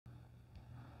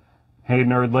Hey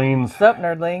nerdlings. What's up,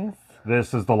 nerdlings?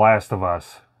 This is The Last of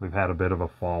Us. We've had a bit of a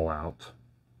fallout.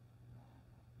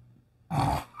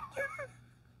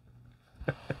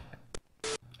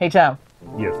 Hey, Tom.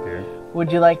 Yes, dear.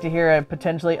 Would you like to hear a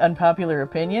potentially unpopular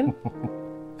opinion?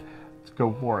 Let's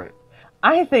go for it.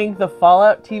 I think the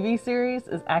Fallout TV series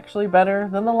is actually better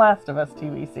than the Last of Us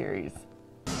TV series.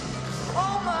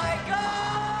 Oh my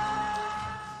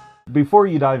god! Before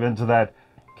you dive into that,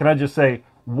 can I just say,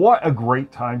 what a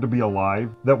great time to be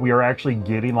alive that we are actually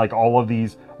getting like all of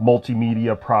these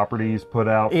multimedia properties put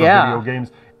out for video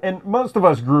games. And most of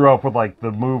us grew up with like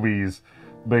the movies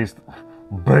based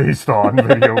on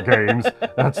video games.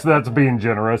 That's being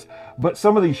generous. But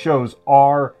some of these shows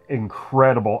are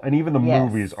incredible, and even the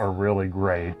movies are really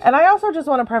great. And I also just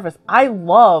want to preface, I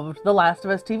loved the Last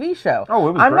of Us TV show. Oh,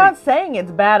 it was I'm great. not saying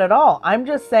it's bad at all. I'm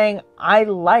just saying I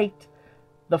liked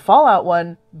the Fallout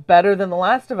one better than the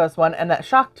Last of Us one, and that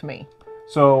shocked me.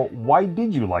 So why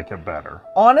did you like it better?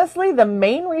 Honestly, the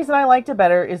main reason I liked it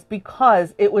better is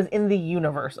because it was in the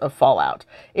universe of Fallout.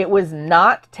 It was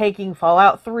not taking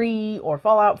Fallout 3 or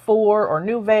Fallout 4 or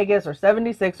New Vegas or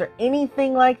 76 or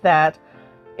anything like that.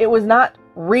 It was not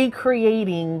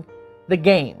recreating the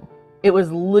game. It was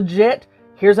legit,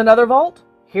 here's another vault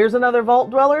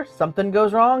dweller, something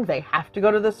goes wrong, they have to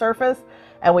go to the surface,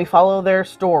 and we follow their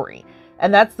story.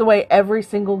 And that's the way every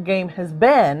single game has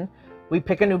been. We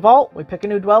pick a new vault, we pick a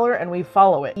new dweller, and we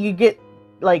follow it. You get,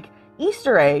 like,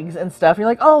 Easter eggs and stuff. You're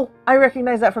like, oh, I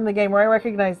recognize that from the game, or I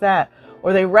recognize that.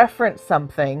 Or they reference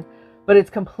something, but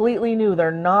it's completely new.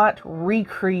 They're not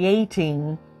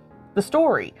recreating the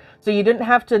story. So you didn't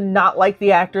have to not like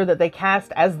the actor that they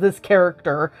cast as this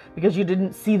character because you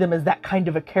didn't see them as that kind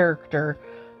of a character.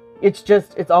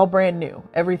 It's all brand new.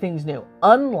 Everything's new.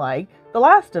 Unlike The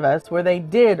Last of Us, where they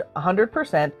did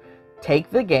 100% take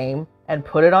the game and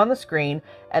put it on the screen,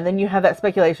 and then you have that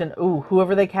speculation, ooh,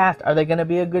 whoever they cast, are they going to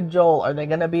be a good Joel? Are they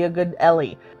going to be a good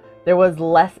Ellie? There was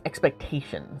less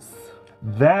expectations.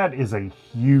 That is a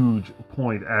huge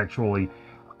point, actually.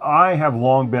 I have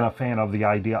long been a fan of the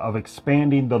idea of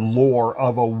expanding the lore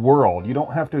of a world. You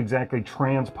don't have to exactly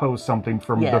transpose something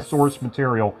from the source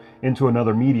material into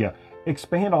another media.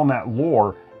 Expand on that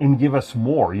lore and give us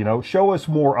more, show us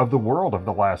more of the world of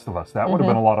The Last of Us. That would have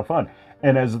been a lot of fun.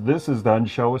 And as this is done,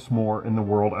 show us more in the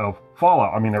world of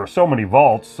Fallout. I mean, there are so many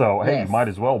vaults, so hey, you might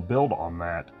as well build on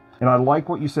that. And I like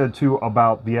what you said too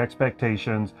about the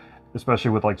expectations,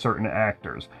 especially with like certain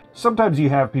actors. Sometimes you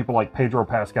have people like Pedro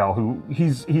Pascal, who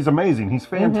he's amazing, he's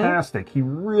fantastic, he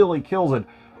really kills it.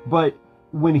 But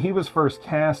when he was first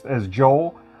cast as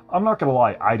Joel, I'm not gonna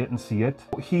lie, I didn't see it.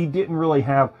 He didn't really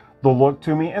have the look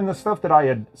to me, and the stuff that I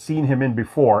had seen him in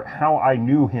before, how I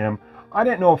knew him, I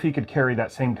didn't know if he could carry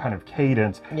that same kind of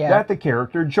cadence that the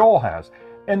character Joel has.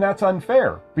 And that's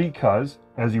unfair because,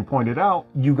 as you pointed out,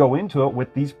 you go into it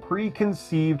with these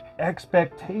preconceived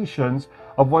expectations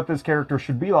of what this character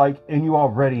should be like, and you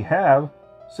already have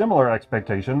similar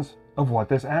expectations of what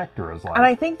this actor is like. And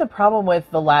I think the problem with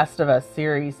the Last of Us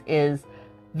series is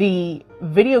the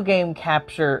video game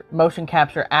motion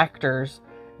capture actors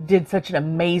did such an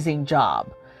amazing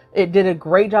job. It did a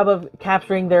great job of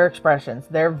capturing their expressions,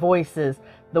 their voices,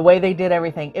 the way they did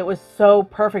everything. It was so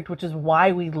perfect, which is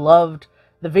why we loved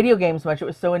the video games so much. It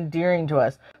was so endearing to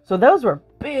us. So those were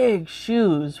big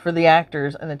shoes for the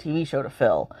actors in the TV show to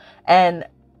fill. And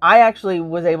I actually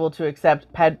was able to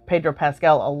accept Pedro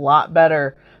Pascal a lot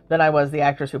better than I was the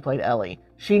actress who played Ellie.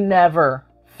 She never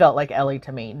felt like Ellie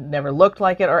to me. Never looked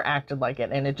like it or acted like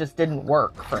it. And it just didn't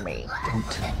work for me.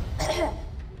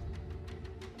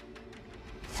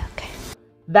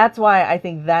 That's why I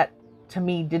think that, to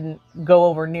me, didn't go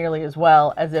over nearly as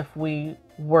well as if we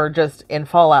were just in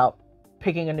Fallout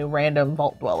picking a new random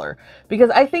vault dweller. Because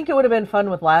I think it would have been fun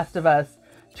with Last of Us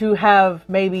to have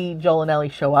maybe Joel and Ellie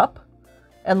show up.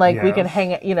 And, like, we can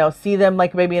see them,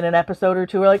 like, maybe in an episode or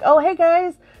two. We're like, oh, hey,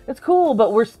 guys, it's cool.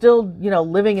 But we're still,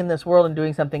 living in this world and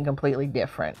doing something completely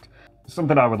different.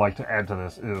 Something I would like to add to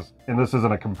this is, and this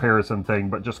isn't a comparison thing,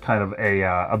 but just kind of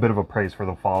a bit of a praise for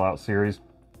the Fallout series.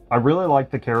 I really like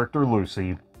the character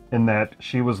Lucy in that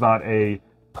she was not a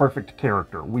perfect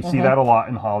character. We see that a lot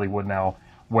in Hollywood now,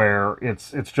 where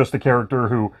it's just a character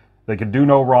who they can do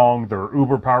no wrong, they're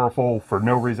uber powerful for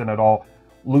no reason at all.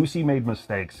 Lucy made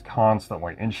mistakes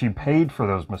constantly, and she paid for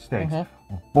those mistakes,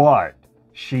 but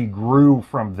she grew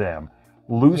from them.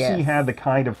 Lucy had the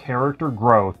kind of character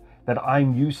growth that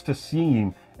I'm used to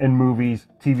seeing in movies,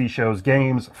 TV shows,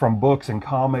 games, from books and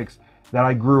comics that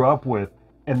I grew up with.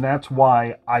 And that's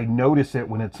why I notice it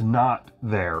when it's not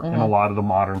there in a lot of the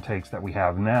modern takes that we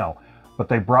have now. But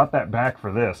they brought that back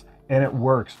for this. And it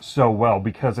works so well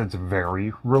because it's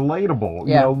very relatable.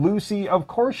 Yeah. You know, Lucy, of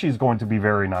course she's going to be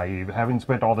very naive, having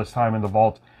spent all this time in the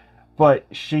vault, but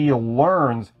she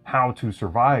learns how to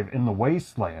survive in the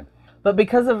wasteland. But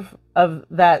because of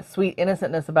that sweet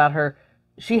innocentness about her,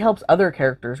 she helps other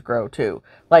characters grow too.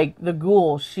 Like the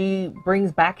ghoul, she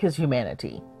brings back his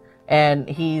humanity. And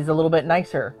he's a little bit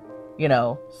nicer, you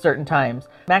know, certain times.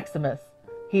 Maximus,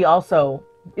 he also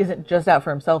isn't just out for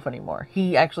himself anymore.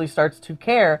 He actually starts to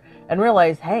care and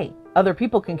realize, hey, other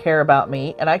people can care about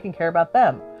me and I can care about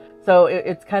them. So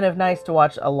it's kind of nice to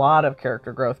watch a lot of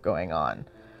character growth going on.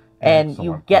 And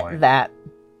you get that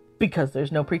because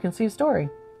there's no preconceived story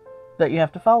that you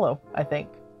have to follow, I think.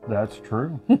 That's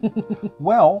true.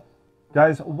 Well,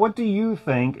 guys, what do you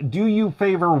think? Do you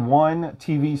favor one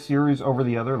TV series over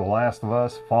the other? The Last of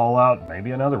Us, Fallout,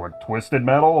 maybe another one, Twisted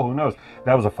Metal, who knows?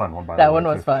 That was a fun one, by the way. That one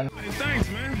was fun. Hey, thanks,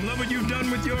 man. Love what you've done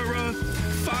with your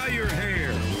fire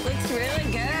hair. Looks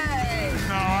really good.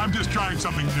 No, I'm just trying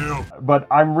something new. But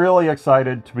I'm really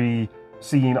excited to be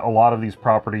seeing a lot of these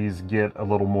properties get a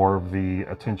little more of the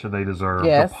attention they deserve,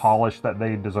 Yes. the polish that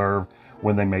they deserve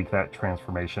when they make that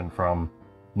transformation from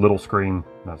little screen,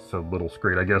 not so little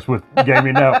screen, I guess, with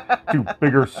gaming now, to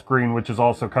bigger screen, which is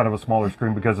also kind of a smaller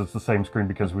screen because it's the same screen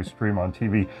because we stream on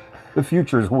TV. The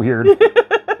future is weird.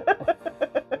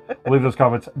 Leave those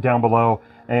comments down below.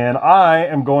 And I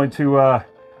am going to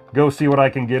go see what I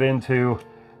can get into.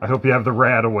 I hope you have the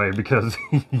rat away because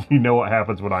you know what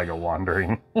happens when I go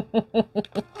wandering.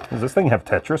 Does this thing have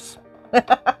Tetris?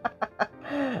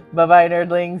 Bye-bye,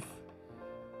 nerdlings.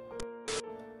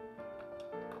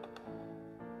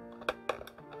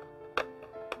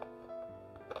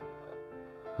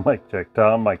 Mic check,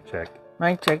 Tom, mic check.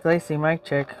 Mic check, Laci, mic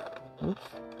check. Oops.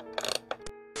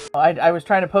 I was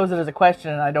trying to pose it as a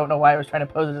question, and I don't know why I was trying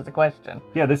to pose it as a question.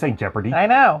 Yeah, this ain't Jeopardy. I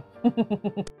know.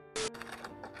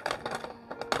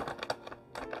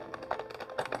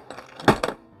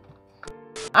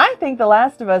 I think The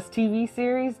Last of Us TV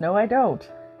series, no I don't.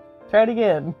 Try it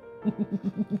again.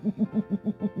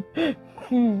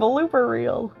 Blooper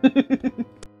reel.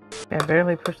 I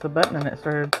barely pushed the button and it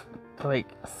started to like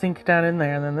sink down in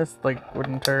there, and then this like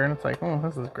wouldn't turn. It's like, oh,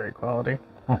 this is great quality.